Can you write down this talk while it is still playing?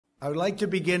I would like to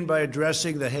begin by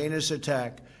addressing the heinous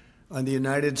attack on the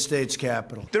United States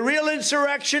Capitol. The real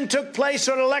insurrection took place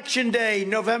on Election Day,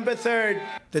 November 3rd.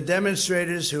 The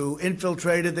demonstrators who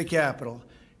infiltrated the Capitol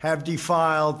have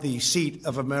defiled the seat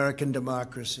of American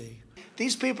democracy.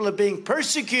 These people are being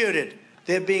persecuted.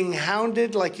 They're being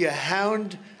hounded like you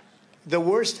hound the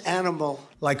worst animal.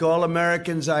 Like all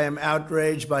Americans, I am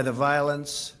outraged by the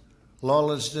violence,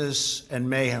 lawlessness, and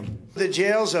mayhem. The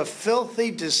jails are filthy,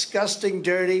 disgusting,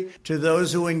 dirty. To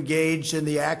those who engaged in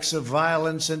the acts of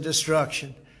violence and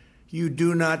destruction, you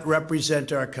do not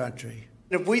represent our country.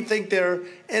 If we think they're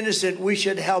innocent, we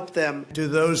should help them. To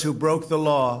those who broke the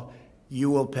law, you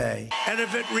will pay. And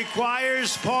if it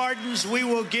requires pardons, we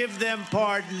will give them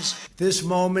pardons. This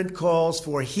moment calls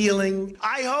for healing.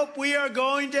 I hope we are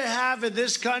going to have in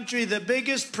this country the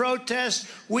biggest protest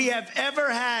we have ever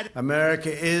had.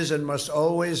 America is and must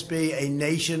always be a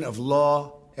nation of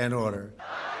law and order.